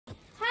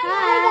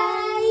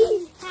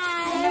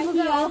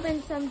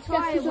open some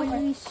toy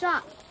when we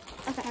shop.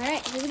 Okay. All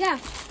right, here we go.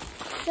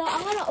 So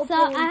I'm gonna open. So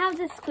I have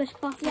this squish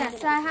ball. Yeah.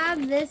 So I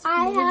have this.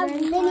 I have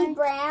mini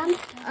brand.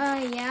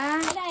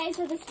 Yeah. Okay,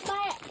 so this is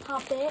my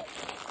Pop-It.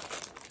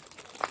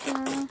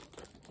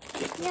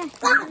 Yeah.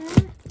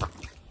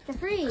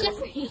 Jeffrey.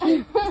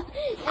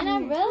 And I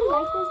really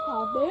like this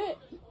Pop-It.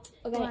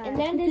 Okay, and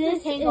then there's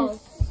this Tangle.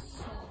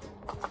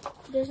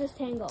 There's this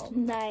Tangle.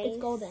 Nice. It's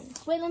golden.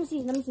 Wait, let me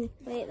see.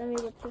 Wait, let me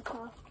rip this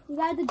off. You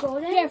got the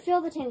golden? Here, feel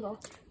the Tangle.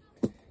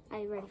 I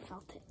already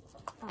felt it.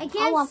 I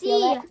can't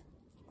see.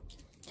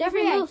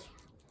 Jeffrey, move.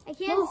 I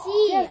can't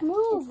see. Just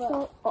move.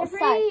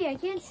 Jeffrey, I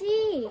can't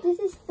see. This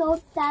is so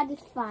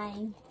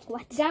satisfying.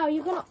 What? Now,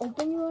 you're gonna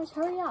open yours?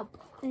 Hurry up.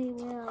 I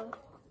will.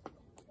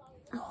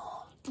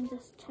 I'm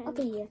just trying.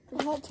 Okay, here.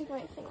 I won't take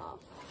anything off.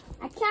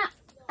 I can't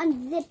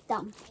unzip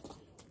them.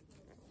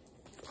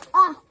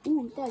 Ah,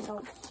 ooh, there you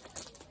go.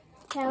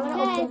 Okay, I'm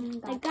gonna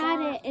open. I got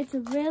it. It's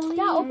really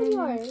Yeah, open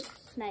yours.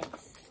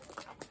 nice.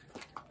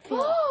 I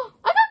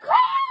got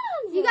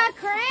crayons! You got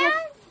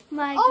crayons?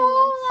 My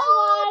goodness.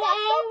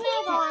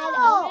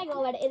 Oh my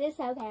god, it is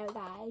so cute,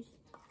 guys.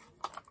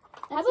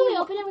 How about we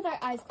open it with our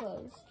eyes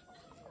closed?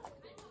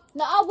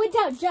 No,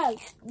 without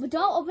jugs. But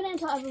don't open it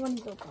until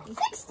everyone's open.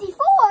 64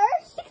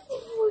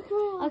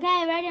 crayons.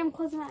 Okay, ready? I'm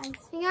closing my eyes.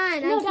 Hang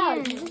on, No, I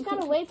can't. you just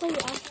gotta wait till you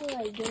actually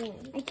like do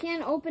it. I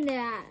can't open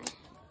it.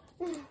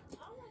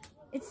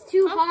 It's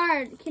too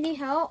hard. Can you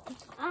help?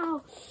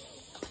 Ow.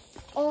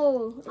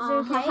 Oh, is it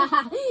okay?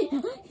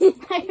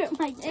 I hurt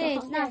my Hey,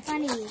 it's not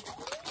funny.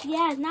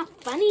 Yeah, it's not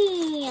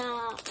funny.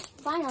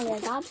 Finally, I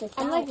got this.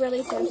 I'm like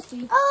really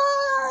thirsty.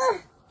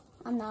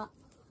 I'm not.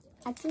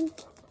 I think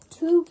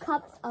 2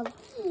 cups of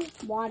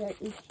water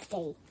each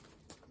day.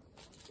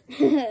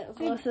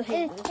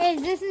 Hey,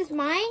 this is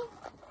mine?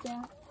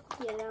 Yeah.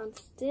 Yeah, that one's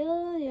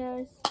still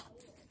yours.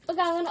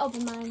 Okay, I'm gonna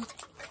open mine.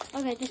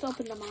 Okay, just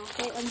open them all.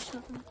 Wait, let me show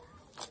them.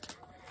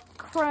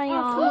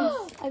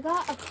 Crayons. I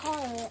got a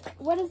card.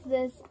 What is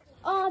this?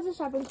 Oh, it's a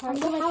shopping cart.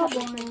 I'm gonna Just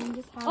cut have one. it.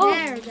 Just have Oh, it.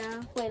 there we go.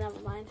 Wait, never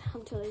mind.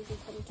 I'm too lazy to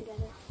put them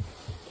together.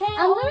 Okay,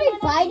 I'm literally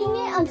biting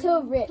it until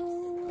it rips.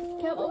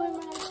 Okay, I'll open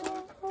mine.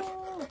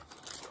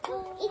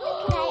 Ethan,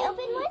 can I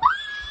open one?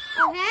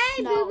 Okay,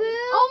 No.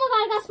 boo-boo. Oh my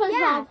god, I got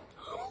SpongeBob.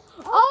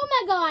 Oh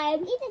my god.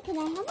 Ethan, can I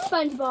have one?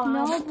 SpongeBob.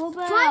 No, boo-boo.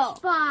 I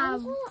SpongeBob.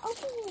 just want to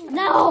open it.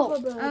 No.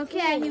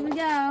 Okay, here we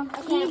go.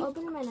 Okay, I'm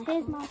opening my next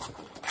Here's one. my...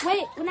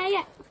 Wait, when I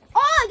get... Oh,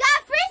 I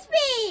got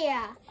Frisbee! I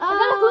got a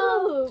hula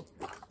hoop.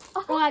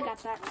 Oh, I got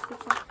that.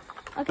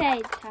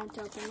 Okay, time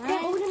to open Okay,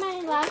 mine. open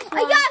my last one. I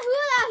got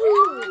hula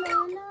hoop!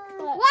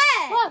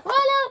 What? What?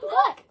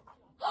 What?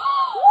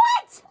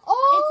 What?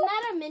 Oh! It's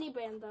not a mini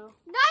brand though.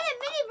 Not a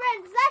mini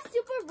brand. Is that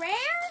super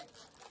rare?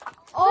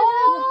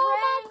 Oh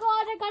my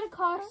god, I got a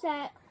car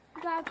set.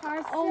 You got a car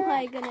set? Oh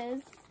my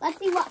goodness. Let's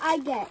see what I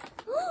get.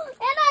 And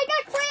I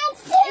got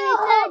crayons too! It's a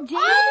Oh, gin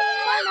no.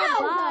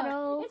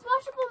 bottle. It's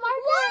washable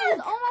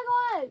markers. Oh my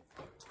god.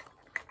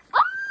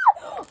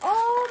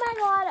 Oh my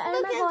god. Oh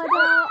Look my at god.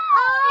 that.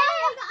 Oh, I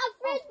got a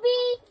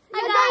frisbee.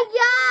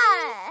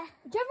 Yeah!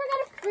 Trevor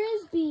got a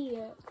frisbee.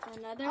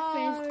 Another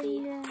frisbee.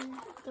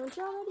 Don't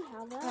you already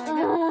have that?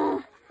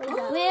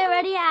 We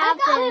already have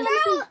this. I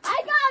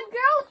got a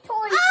girl's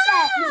toy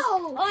set.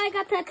 Oh, I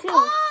got that too.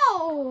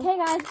 Oh! Okay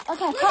guys.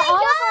 Okay, Look put at all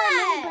of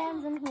that. our mini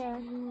brands in here.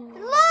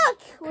 Look!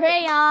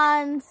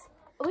 Crayons.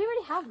 We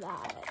already have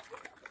that.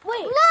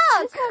 Wait. Look!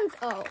 This one's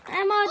oh.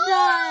 I'm all I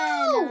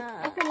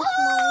done. finished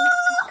mine.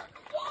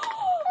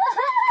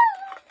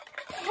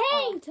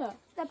 Paint.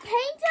 The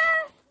painter?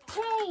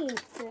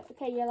 Paint.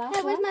 Okay, your last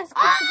Hey, where's one. my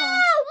squishy ball? Oh,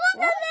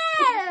 look at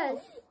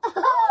this!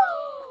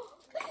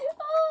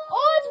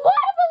 Oh, it's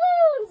water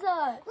balloons.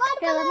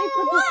 Here, let me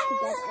put this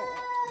together.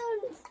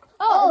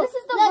 Oh, this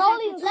is the let's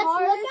rolling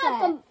car look at set.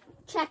 the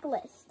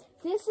checklist.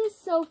 This is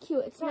so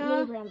cute. It's not No.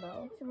 mini brand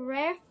though.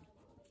 Rare?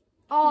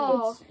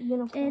 Oh. It's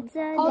uniform. It's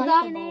a Oh, that-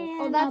 diamond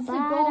in oh, that's a the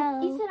gold.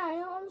 bottle. Ethan, are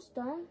you almost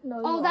done?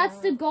 No. Oh, you that's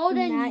aren't. the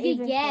golden Not you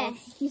even get.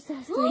 close. He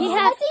says He three.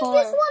 has I think four,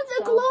 this one's a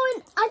so.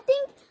 glowing. I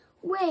think.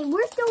 Wait,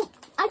 we're still.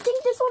 I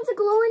think this one's a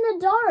glow in the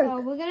dark.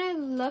 Oh, we're gonna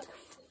look.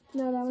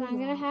 No, that So was I'm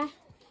gonna wrong. have.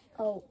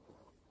 Oh.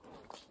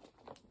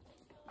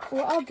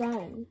 We're all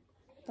done.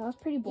 That was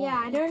pretty boring. Yeah,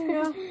 I don't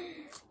know.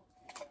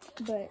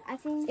 But I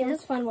think it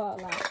was fun while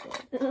it lasted.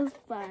 it was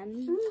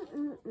fun.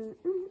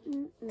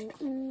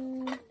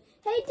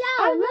 Hey, Dad,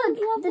 I look.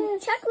 love The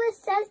this. checklist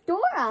says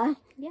Dora.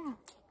 Yeah.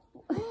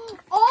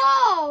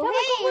 Oh,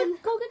 hey,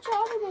 Go get your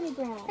other mini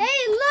brand. hey,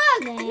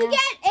 look! You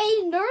get a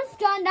Nerf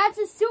gun. That's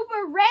a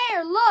super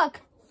rare.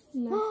 Look.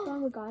 Next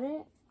time we got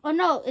it. Oh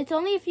no, it's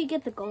only if you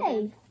get the golden.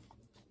 Hey.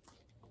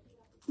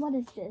 What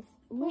is this?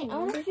 Wait, I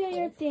want to feel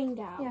your thing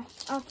out. Yeah.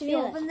 Oh, can you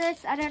Feel it. open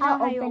this? I don't know I'll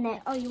how you open open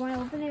it. Oh, you want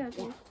to open it?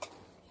 Okay.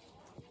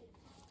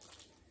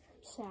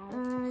 Sad. I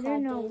Sad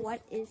don't know days.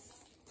 what is.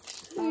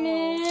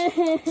 Hey,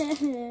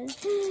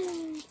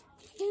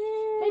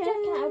 Jack,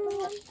 can I open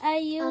one? I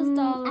used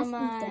all of ask me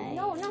mine.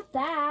 No, not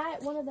that.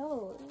 One of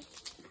those.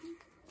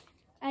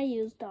 I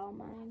used all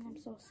mine. I'm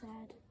so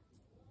sad.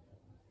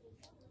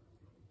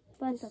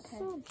 But it's okay.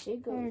 So I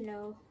jiggly. don't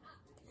know.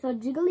 So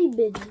Jiggly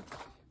Biddy.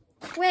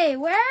 Wait,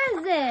 where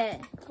is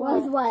it?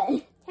 Was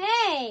what?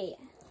 Hey,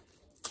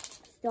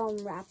 Still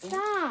unwrapping.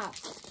 stop.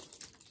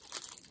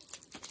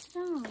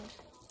 Stop.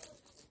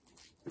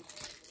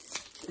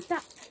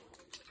 Stop.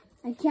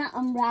 I can't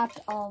unwrap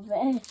all of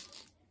it.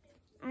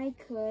 I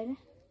could.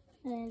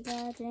 There's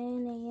a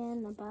genie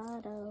in the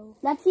bottle.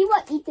 Let's see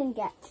what Ethan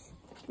gets.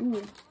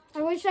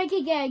 I wish I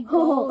could get a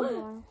gold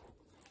one.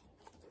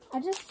 I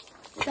just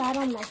sat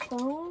on my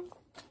phone.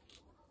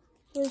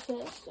 What is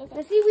this? Okay.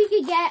 Let's see if we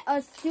could get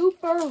a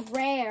super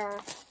rare.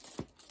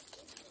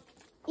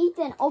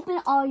 Ethan,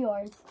 open all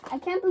yours. I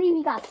can't believe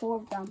you got 4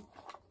 of them.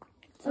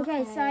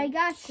 Okay, so I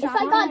got If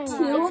I got shot.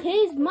 2, It's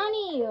his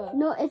money.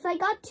 no, if I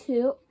got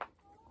 2,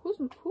 Whose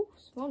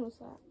one was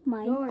that?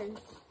 mine. Yours.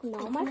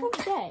 No, my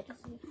phone's dead.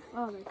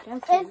 Oh,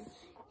 that's If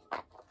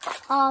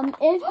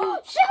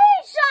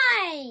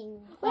Shine!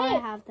 Wait. I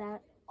have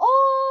that.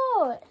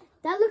 Oh!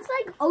 that looks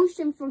like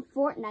Ocean from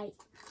Fortnite.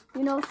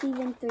 You know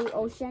season 3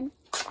 Ocean?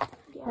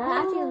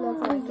 That actually looks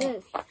What like is it.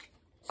 this?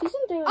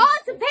 Season 3. Oh,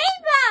 it's a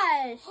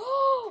paintbrush!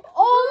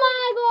 Oh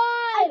my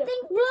god! I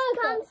think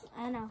this comes.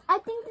 I know. I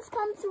think this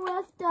comes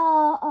with the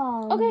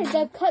Okay,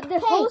 the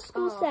whole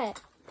school Oh. set.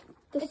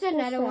 The It's school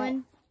another set.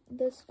 one.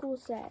 The school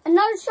set.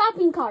 another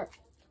shopping cart.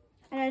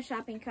 Another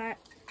shopping cart.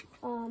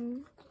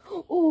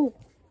 Oh.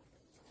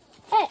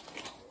 Hey,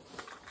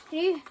 Can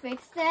you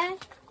fix that?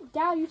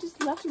 Dow, you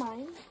just left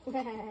mine.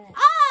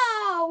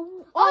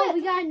 Oh! Oh,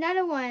 we got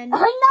another one.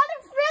 Another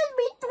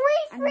frisbee.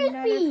 3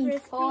 Another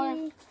frisbees.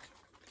 frisbee.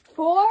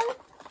 4?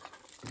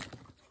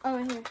 Oh,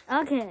 here.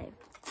 Okay.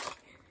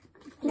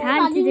 Hold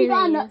Time on, to you do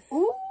got this.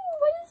 Ooh,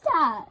 what is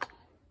that?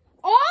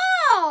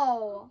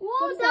 Oh!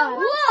 Whoa, is that that?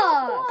 was so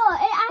cool.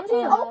 It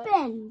actually What is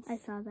opens. I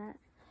saw that.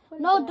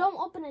 No, don't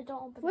open it.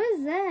 Don't open What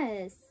is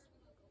this?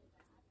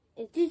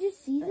 Did you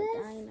see The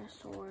this?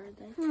 dinosaur.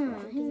 Hang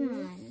on.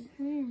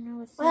 I don't know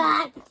what's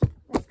What?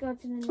 Let's go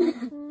to the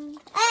next one.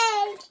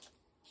 Hey.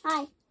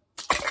 Hi.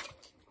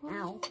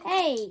 Ow.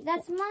 Hey,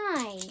 that's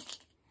mine.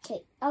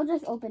 Okay, I'll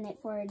just open it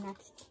for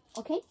next.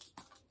 Okay?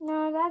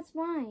 No, that's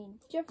mine.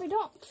 Jeffrey,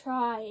 don't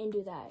try and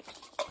do that.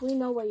 We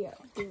know what you're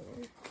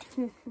doing.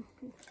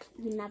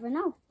 You never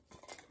know.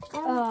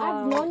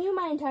 I've known you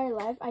my entire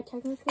life. I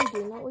technically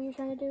do know what you're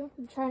trying to do.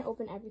 I'm trying to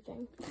open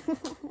everything.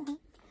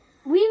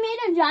 We made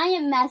a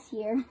giant mess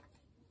here.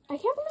 I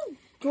can't believe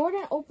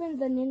Jordan opened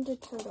the Ninja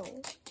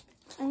Turtle.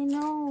 I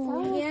know.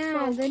 Oh,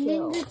 Yeah, so the cute.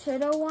 Ninja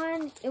Turtle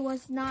one, it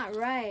was not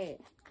right.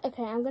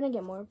 Okay, I'm gonna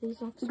get more of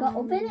these next You time. gotta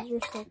open it? These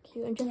are so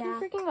cute. And Jeffrey Yeah.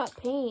 freaking got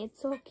paint.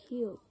 It's so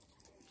cute.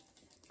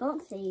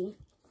 Don't say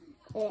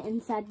it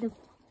inside the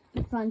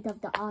front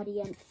of the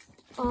audience.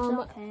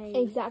 Okay.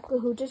 Exactly.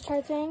 Who just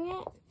tried saying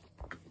it?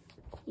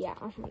 Yeah,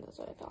 that's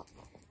what I thought.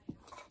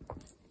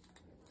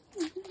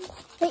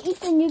 Hey,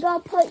 Ethan, you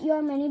gotta put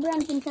your mini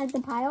brands inside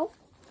the pile.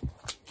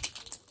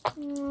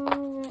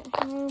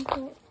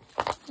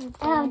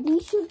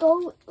 These should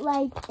go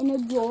like in a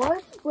drawer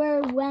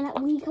where when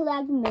we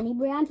collect mini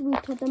brands, we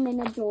put them in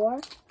a drawer.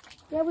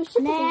 Yeah, we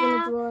should put these in a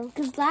Nah, drawer.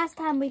 because last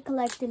time we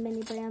collected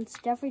mini brands,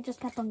 Jeffrey just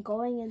kept on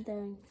going in there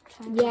and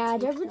trying Yeah, to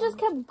take Jeffrey just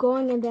kept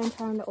going and then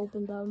trying to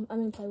open them. I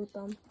mean, play with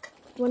them.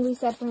 When we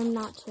said for him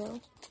not to.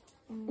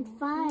 It's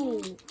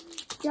fine.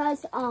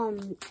 Just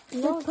No,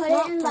 just put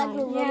it's it in not like a fine.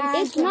 little. Yeah,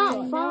 It's sticker.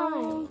 not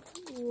fine.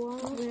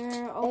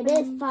 We're It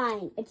is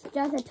fine. It's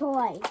just a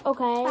toy.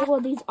 Okay,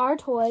 well, these are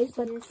toys,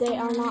 but they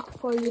are not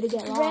for you to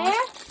get Rare?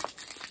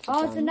 lost.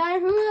 Oh, it's another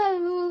hula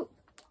hoop.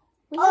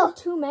 We have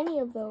too many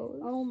of those.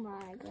 Oh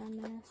my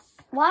goodness.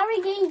 Why are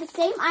we getting the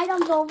same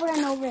items over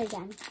and over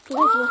again?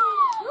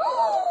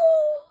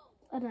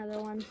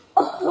 Another one.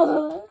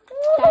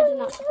 That did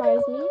not surprise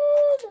me.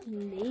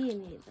 Me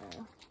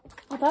neither.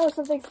 I thought it was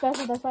something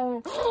special. That's why I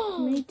went.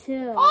 Me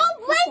too. Oh,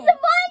 place the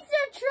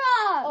monster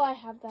truck! Oh, I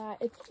have that.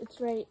 It's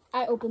ready.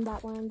 I opened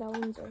that one. That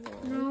one's over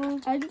there. No,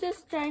 I'm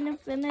just trying to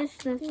finish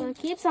this. It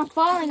keeps on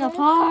falling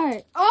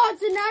apart. Oh,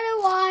 it's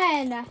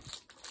another one.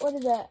 What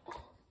is it?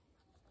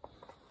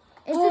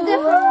 It's a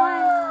different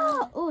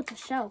one. Oh, it's a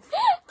shelf.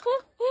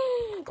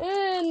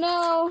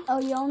 No. Oh,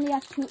 you only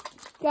have 2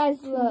 Guys,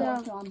 to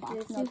look.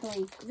 unbox, no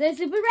 3. Is it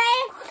super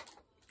rare?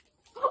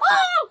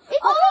 Oh,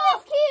 it's a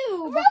Rubik's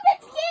Cube.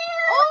 Rubik's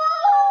Cube!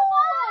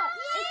 Oh,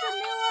 it's a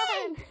new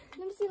one.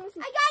 Let me see.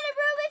 I got a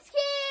Rubik's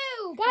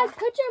Cube. Guys,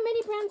 put your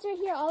mini brands right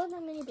here. All of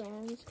the mini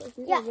brands. 'Cause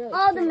these Yeah, are really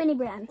all the cute. mini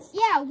brands.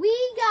 Yeah, we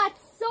got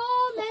so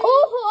many.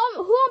 Oh,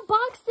 who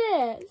unboxed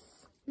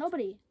this?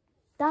 Nobody.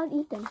 That was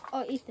Ethan.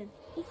 Oh, Ethan.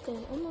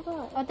 Ethan. Oh my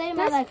god. I thought you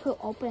meant like who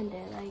opened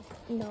it. Like,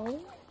 No.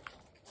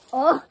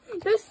 Oh,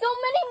 there's so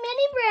many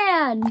mini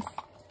brands.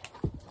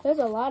 There's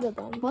a lot of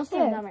them. most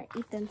Here. of them are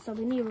Ethan, so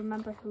we need to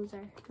remember who's.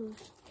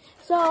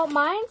 So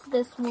mine's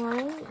this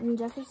one, and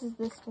Jeffrey's is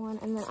this one,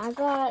 and then I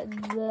got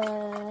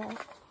the.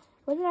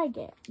 What did I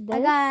get? This, I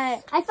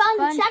got. I found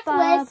the SpongeBob.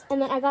 checklist.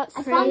 and then I got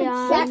I found the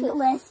Crayon.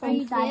 checklist Oh,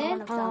 you inside did?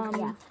 one of them.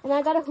 Yeah. and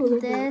I got a hula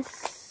hoop,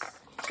 This.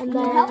 and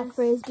then Yeah. a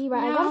frisbee.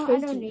 Right, I No, got a I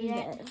frisbee. don't need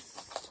it.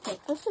 Okay,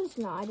 let's just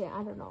no, I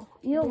don't know.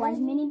 You don't like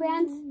mini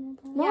brands?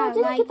 No, Yeah, I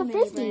didn't like get the mini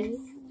frisbee.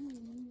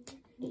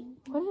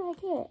 What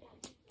did I get?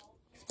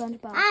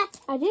 SpongeBob. Ah,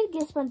 I did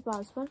get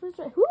SpongeBob. SpongeBob's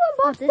right. Who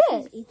unboxed this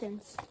this? is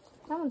Ethan's.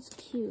 That one's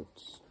cute.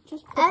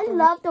 Just put I them-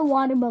 love the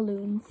water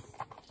balloons.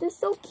 They're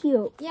so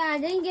cute. Yeah, I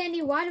didn't get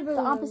any water balloons.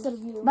 the opposite of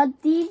you.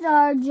 But these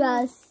are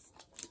just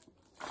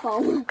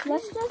foam.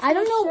 Let's just I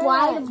don't make know sure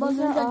why that the balloons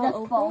these are just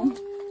all foam.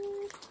 open.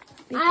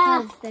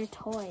 Because they're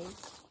toys.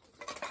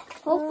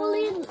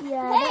 Hopefully,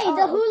 Yeah. hey, they're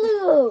the all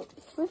hula hoop.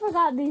 We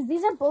forgot these.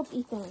 These are both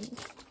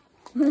Ethan's.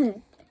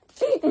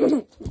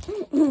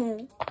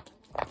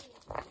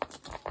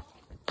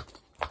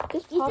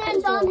 This pop Ethan's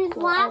is on really his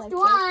cool. I last like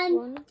this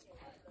one.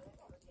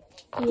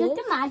 He Just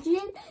is?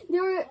 imagine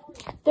they're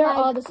They're like-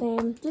 all the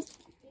same.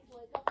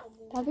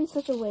 That'd be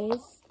such a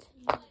waste.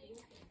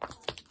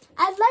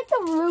 I like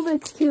the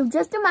Rubik's Cube.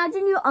 Just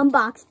imagine you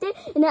unboxed it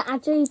and it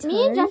actually turned.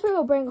 Me and Jeffrey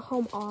will bring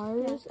home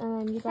ours,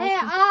 and then you guys. Hey,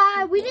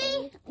 can... we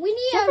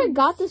need Jeffrey a.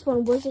 got this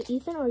one. Was it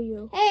Ethan or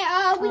you? Hey,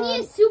 we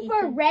need a super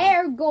Ethan.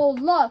 rare gold.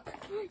 Look,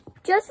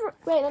 Just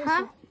Wait, let me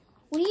huh?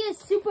 We need a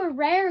super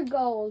rare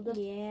gold.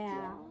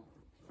 Yeah.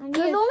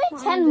 there's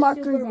only 10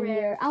 markers in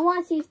here. I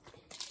want to see if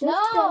there's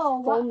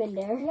No, foam in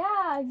there.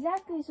 Yeah,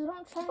 exactly. So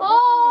don't try.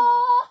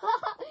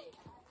 Oh!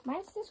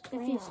 Mine's just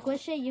If you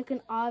squish it, you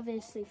can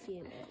obviously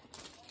feel it.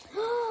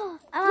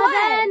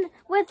 11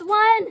 with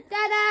one.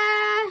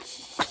 Ta-da!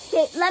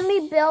 Okay, let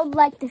me build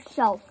like the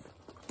shelf.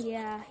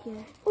 Yeah, here.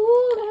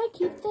 Ooh, can I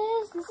keep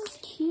this? This is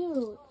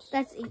cute.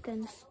 That's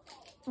Ethan's.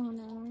 Oh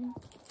no.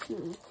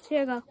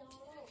 Here you go.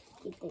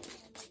 Okay,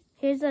 thanks.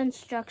 Here's the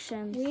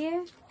instructions.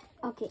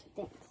 Okay,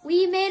 thanks.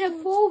 We made a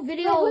full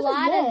video, Wait, a whose is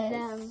lot of this?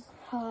 them.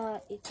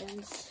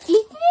 Ethan's.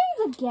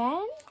 Ethan's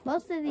again?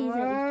 Most of these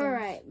are Ethan's.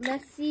 Alright,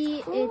 let's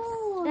see.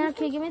 It's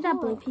Okay, give me that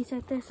blue piece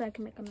right there so I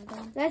can make another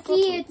one. let's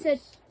see.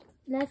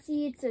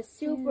 It's a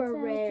super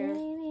rare.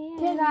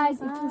 Okay,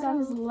 guys, Ethan's on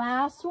his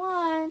last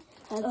one.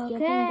 Let's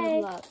give him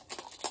Okay. good luck.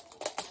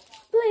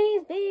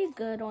 Please be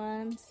good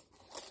ones.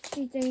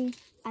 Ethan,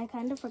 I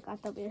kind of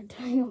forgot that we were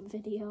doing a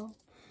video.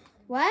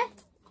 What?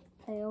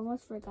 I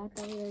almost forgot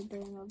that we were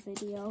doing a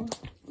video.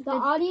 The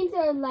audience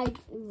are like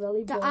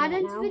really The bored right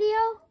audience now. video?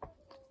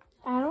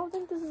 I don't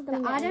think this is gonna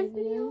The get any audience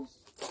video? views.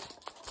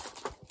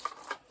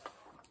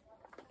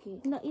 Okay.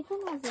 No, Ethan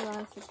has a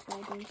lot of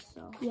subscribers,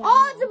 so yeah.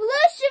 Oh, it's a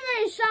blue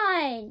shimmer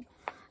shine.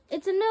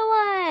 It's a new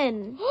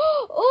one.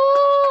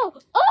 Oh!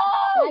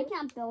 I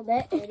can't build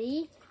it.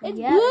 Ready? It's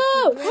Yeah,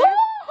 blue. It's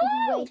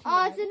way too Oh,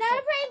 hard. it's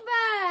another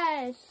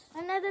paintbrush.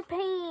 Another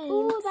paint.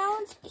 Ooh, that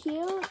one's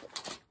cute.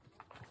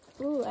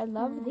 Ooh, I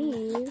love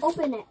these.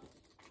 Open it.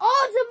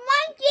 Oh, it's a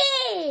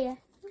monkey.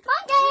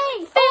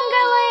 Monkey!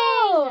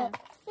 Fingerling.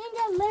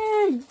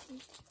 Fingerling!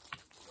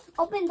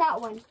 Open that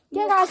one.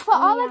 Yeah, guys, put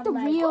all We like the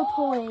have, real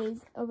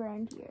toys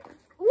around here.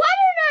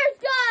 Water Nerf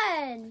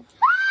gun.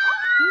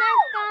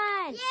 Nerf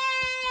gun!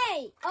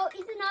 Yay! Oh,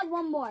 Ethan had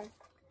one more.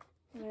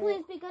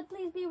 Please be good.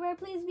 Please be rare.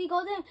 Please be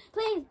golden.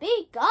 Please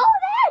be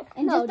golden.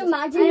 And No, just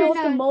imagine I it was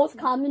don't the know. most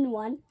common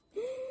one.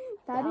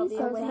 That'd be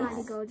so That'll be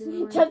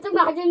sad. nice. Just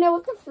imagine it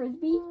was the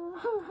frisbee.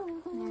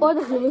 Or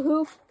the hula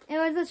hoop. It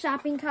was a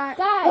shopping cart.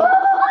 Guys,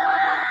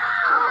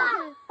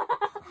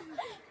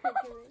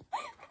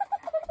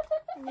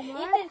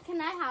 Ethan,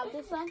 can I have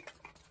this one?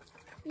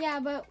 Yeah,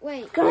 but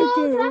wait. can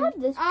I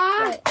have this?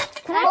 Ah,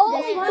 Can I Oh,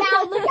 have this one?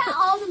 now look at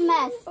all the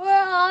mess.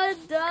 we're all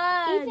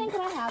done. Ethan,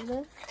 can I have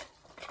this?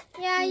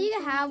 Yeah, you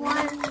can have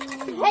one.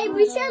 Hey,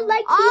 we should like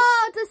keep,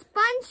 Oh, it's a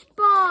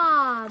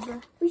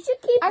SpongeBob. we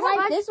should keep I like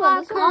like this one.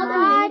 This all one's the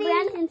nice. mini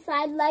brands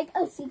inside like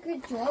a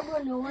secret drawer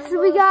where no one So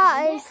will we got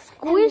find a it.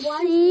 And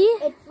squishy.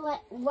 It's like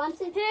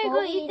once it's Here you full,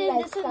 go, we, Ethan.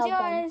 like, This sell one's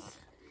them. yours.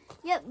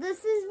 Yep,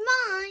 this is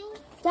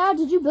mine. Dad,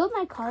 did you build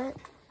my cart?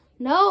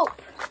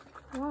 Nope.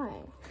 Why?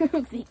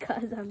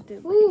 Because I'm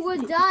doing. Ooh, we're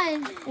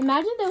done.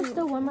 Imagine there was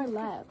still one more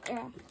left.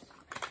 Yeah.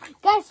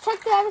 Guys, check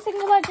through every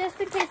single one just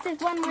in case there's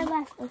one more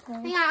left. Okay.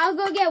 Hang on, I'll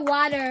go get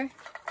water.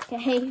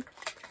 Okay.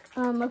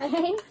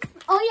 Okay.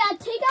 Oh yeah,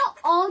 take out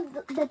all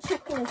the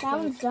checklist. That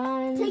one's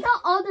done. Take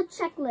out all the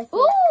checklists.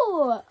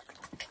 Ooh!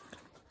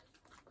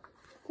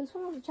 This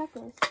one was a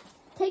checklist.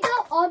 Take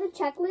out all the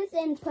checklists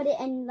and put it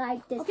in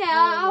like this. Okay, tray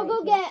I'll right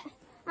go here. get.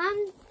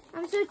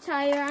 I'm so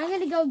tired. I'm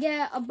gonna go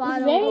get a bottle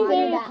It's very, of water.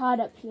 very that. hot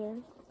up here.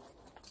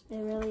 It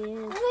really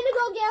is. I'm gonna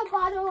go get a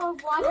bottle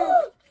of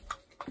water.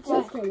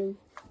 Just kidding.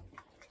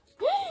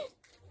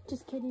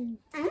 Just kidding.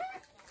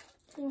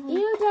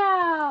 Ew,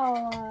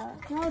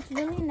 No, it's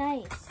really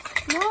nice.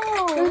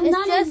 No, There's it's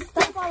none just of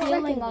the stuff all over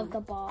feeling them. of the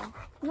ball.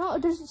 no,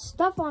 there's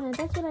stuff on it.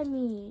 That's what I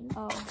mean.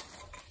 Oh.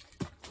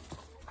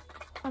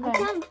 I Okay.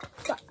 can't.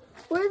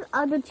 Where's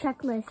other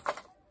checklist?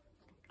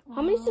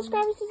 How many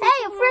subscribers does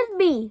Hey, a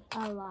frisbee.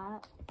 A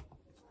lot.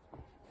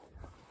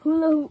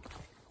 Hula hoop.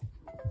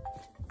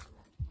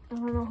 I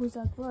don't know whose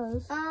that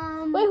was.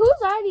 Um. Wait,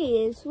 whose are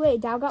these?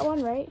 Wait, Dow got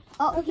one, right?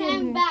 Oh, Okay,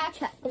 I'm back.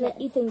 And then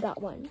Ethan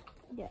got one.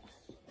 Yes.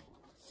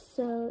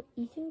 So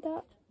Ethan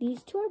got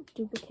these two are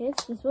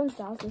duplicates. This one's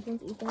Dow's, this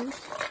one's Ethan's.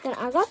 Then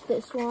I got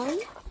this one.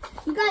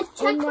 You guys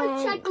check And for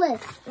then-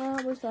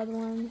 checklist. Where's the other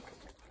one?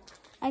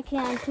 I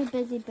can't. I'm too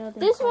busy building.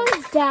 This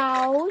one's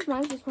Dow's.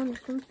 Mine's this one.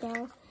 This one's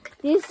Dow's.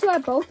 These two are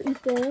both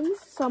Ethan's.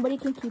 Somebody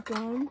can keep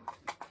one.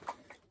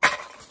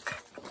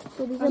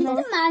 So these are Just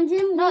both.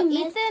 imagine No, we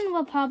missed. Ethan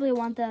will probably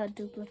want the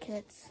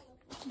duplicates.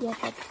 Yeah,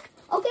 but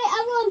Okay,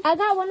 everyone. I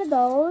got one of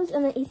those,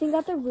 and then Ethan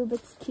got the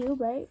Rubik's Cube,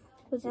 right?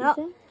 Was it Yep.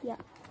 Ethan? Yeah.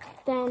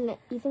 Then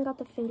Ethan got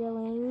the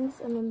fingerlings,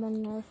 and then the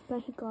Nerf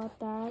gun, he got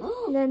that.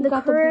 And then He the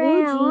got the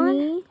crayon. blue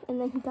genie, and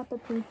then he got the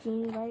pink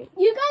genie, right?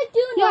 You guys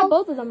do He got know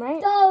both of them,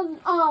 right?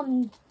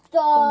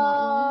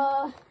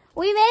 the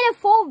We made a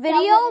full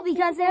video was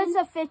because there's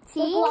a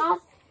 15. glass.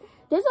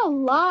 There's a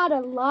lot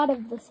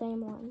of the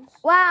same ones.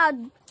 Wow,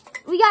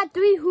 we got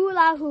 3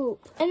 hula hoop.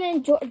 And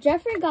then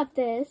Jeffrey got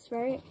this,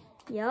 right?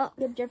 Yep.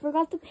 Yep, Jeffrey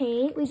got the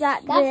paint. We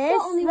got That's the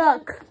this. only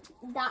Look.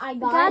 That I We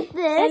got. got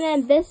this. And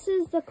then this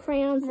is the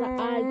crayons that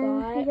I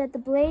We got. got the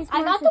Blaze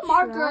I got Monster the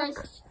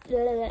markers.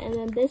 And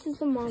then this is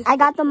the monster. I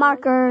got the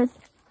markers.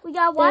 We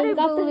got water we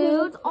got the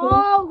balloons. hoop.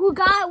 Oh, who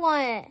got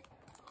one?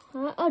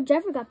 Huh? Oh,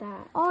 Jeffrey got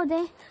that. Oh,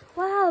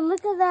 wow,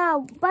 look at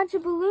that. Bunch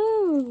of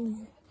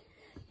balloons.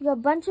 We got a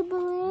bunch of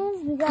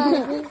balloons. We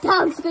got,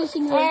 Tom's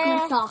fishing with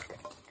my sock.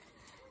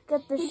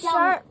 got the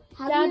shark.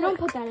 Dad, don't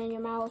put that in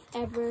your mouth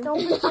ever. Don't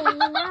put it in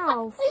your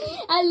mouth.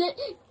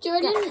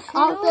 Jordan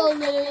also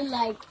literally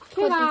like Okay,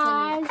 put this in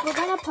guys, we're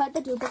gonna put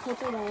the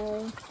duplicates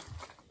away.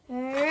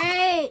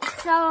 Alright,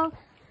 so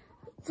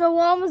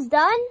we're almost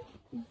done?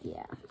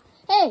 Yeah.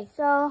 Hey,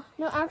 so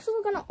No, actually,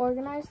 we're gonna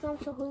organize them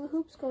so hula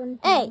hoops go in.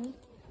 Hey. here.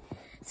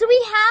 so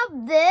we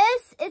have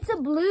this. It's a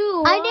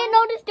blue. I didn't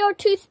notice there were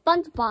 2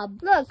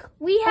 SpongeBob. Look,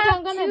 we Okay, have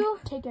I'm gonna 2.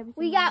 take everything.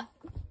 We got.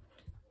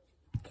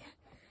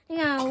 Hang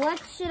on, what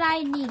should I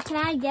need? Can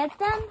I get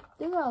them?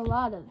 There are a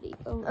lot of these.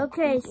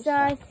 Okay,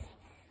 so.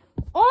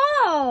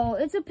 Oh,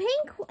 it's a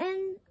pink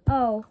and.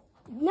 Oh.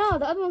 No,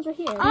 the other ones are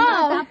here.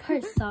 Oh. That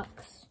part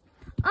sucks.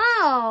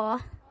 Oh.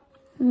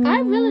 I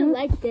really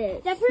like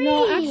this. Jeffrey.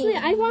 No, actually,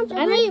 I want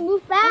Jeffrey,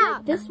 move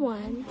back. this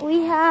one.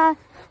 We have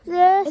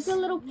this. It's a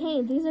little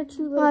paint. These are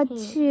 2 little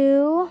paints.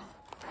 2.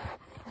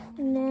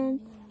 And then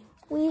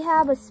we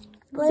have a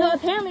So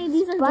apparently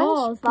these are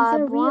dolls. These are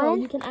SpongeBob real.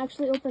 one. You can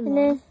actually open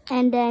and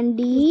them. then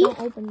Just these. don't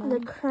open them. The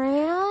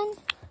crayon.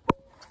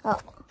 Oh.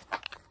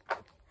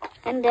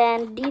 And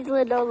then these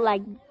little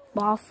like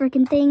ball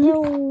freaking things.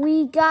 And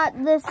we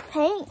got this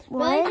paint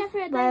one.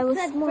 But it was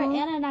said for small.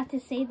 Anna not to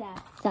say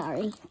that.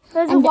 Sorry.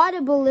 There's a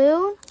water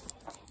balloon.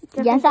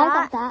 Yes, I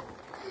got that.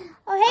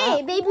 Oh,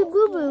 hey, baby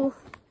boo boo.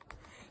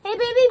 Hey,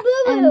 baby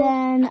boo boo. And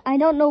then I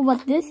don't know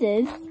what this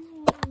is.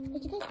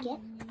 What you guys get?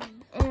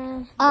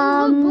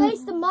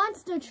 Place the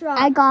monster truck.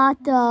 I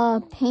got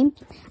the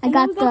paint. I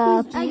got the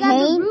I got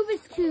the paint.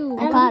 Rubik's Cube.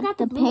 I got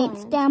the paint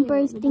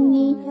stampers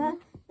thingy. Yeah.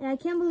 And I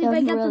can't believe That I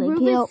was got really the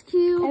Rubik's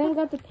Cube. Evan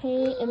got the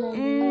paint, and then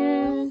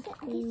And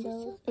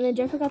and then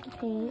Jeffrey got the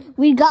paint.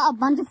 We got a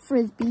bunch of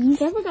frisbees.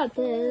 Jeffrey got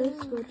this,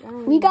 which I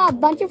don't We know. got a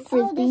bunch of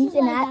frisbees,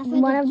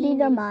 and one of these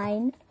are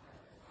mine.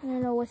 I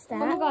don't know what's Oh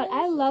my that. god,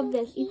 I love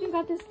this. Ethan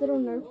got this little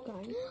Nerf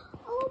gun.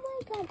 Oh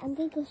my god, I'm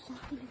gonna go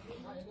shopping.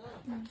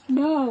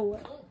 No.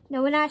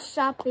 No, we're not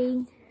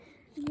shopping.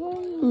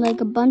 Like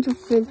a bunch of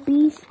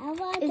frisbees.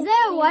 Is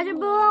there a water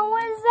balloon?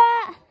 What is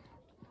that?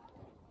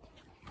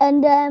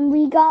 And then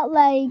we got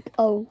like,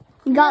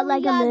 we got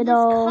like a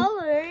little. This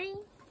coloring.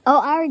 Oh,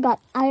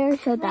 I already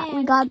showed that.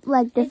 We got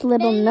like this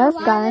little Nerf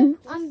gun.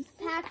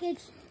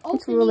 Unpackaged.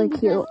 It's really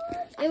cute.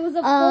 It was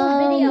a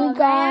full video. We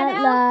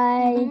got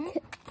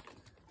like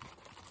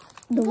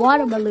the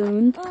water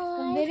balloons.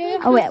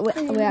 Oh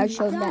wait, I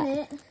showed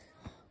that.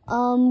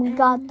 We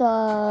got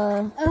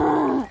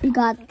we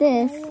got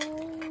this,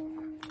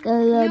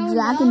 the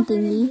dragon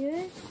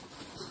thingy.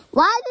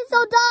 Why is it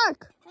so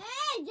dark?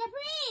 Hey,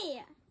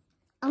 Jeffrey!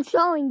 I'm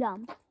showing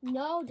them.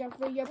 No,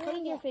 Jeffrey, you're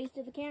putting your face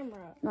to the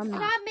camera. No, I'm not.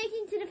 Stop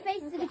making to the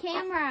face to the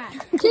camera.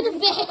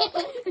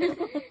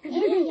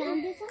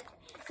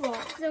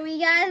 So we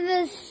got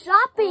this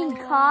shopping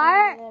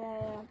cart.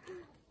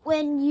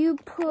 When you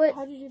put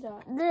How did you do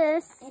that?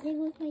 this,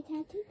 with my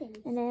tattoo thing.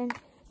 and then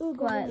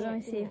what? Let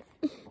me see.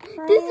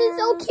 This is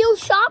so cute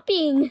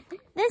shopping.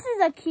 This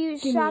is a cute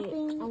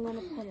shopping. I'm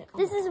gonna put it on.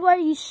 This is where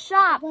you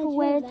shop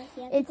with.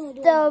 It's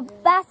the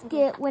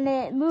basket when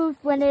it moves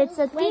when it's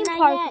a theme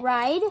park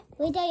ride.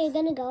 Wait, are you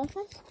gonna go with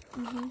us?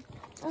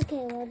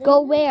 Okay, well,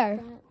 Go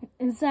where?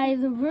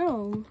 Inside the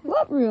room.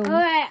 What room?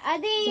 Alright, I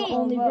think The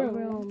only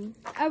room.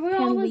 we're Can we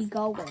almost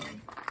go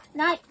in?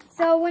 not.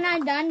 So when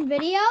I'm done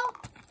video,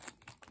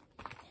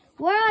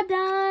 we're all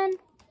done.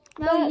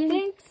 No, you.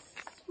 Thanks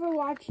for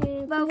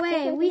watching. But Please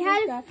wait, click we the had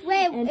subscribe.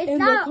 wait. And It's in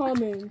not. the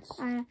comments.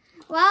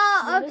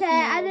 Well, Let us okay. know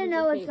I didn't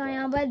know what what's your going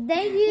favorite. on, but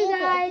thank you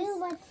guys.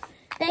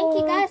 Thank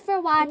you guys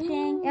for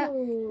watching. Yep.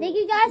 Thank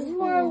you guys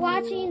for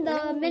watching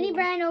the mini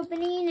brand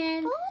opening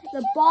and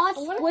the boss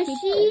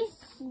squishy.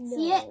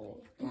 See it?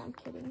 No, I'm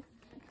kidding.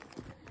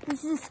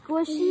 This is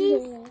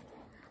squishies.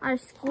 Our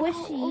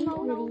squishy.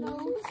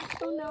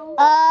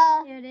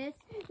 Here it is.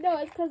 No,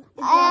 it's because.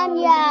 And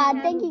yeah,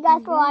 thank you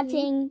guys for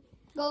watching.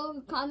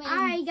 Go comment.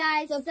 Alright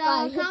guys, so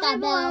subscribe, hit that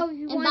comment bell, below if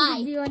you and want bye.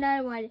 to do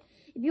another one.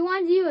 If you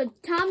want to do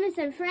a Thomas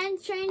and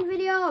Friends train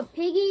video, a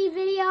piggy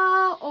video,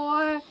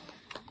 or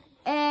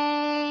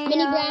a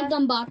Mini brand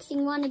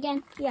unboxing one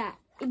again. yeah.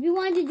 If you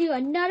want to do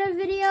another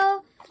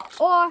video,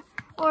 or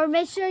or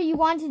make sure you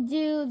want to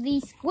do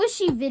the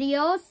squishy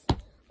videos,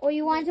 or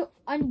you want to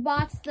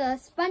unbox the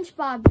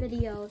SpongeBob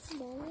videos.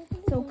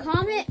 So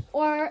comment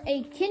or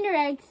a Kinder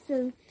Egg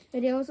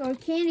videos or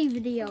candy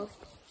videos.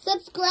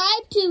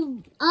 Subscribe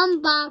to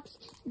unbox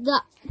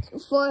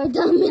for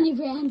the mini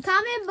brands.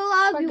 Comment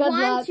below if you good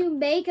want luck. to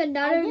make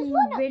another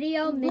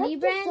video mini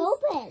brands.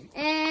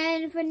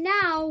 And for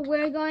now,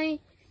 we're going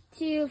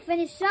to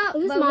finish up,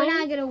 but we're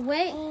not going to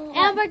wait.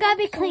 And we're going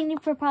to be cleaning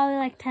for probably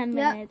like 10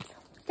 minutes.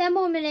 10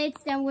 more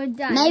minutes, then we're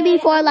done. Maybe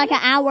for like an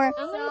hour.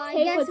 So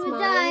I guess we're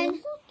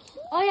done.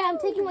 Oh yeah, I'm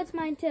taking what's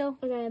mine too.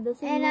 Okay, this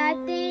is And I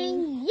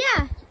think,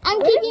 yeah.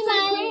 I'm keeping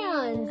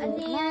mine.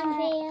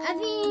 I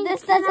think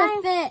This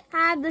doesn't fit.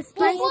 have the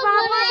SpongeBob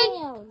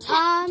one.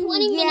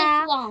 20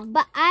 minutes long.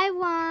 But I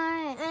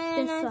want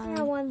This I one. think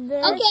I want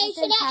this. Okay,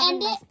 should I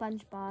end it?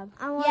 SpongeBob.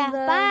 I want Yeah, the,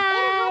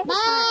 bye.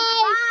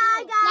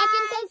 Bye. guys. Like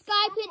and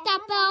subscribe, hit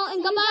that bell,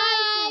 and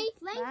goodbye.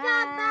 Link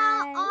that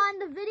bell on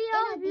the video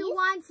if you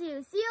want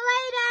to. See you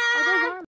later.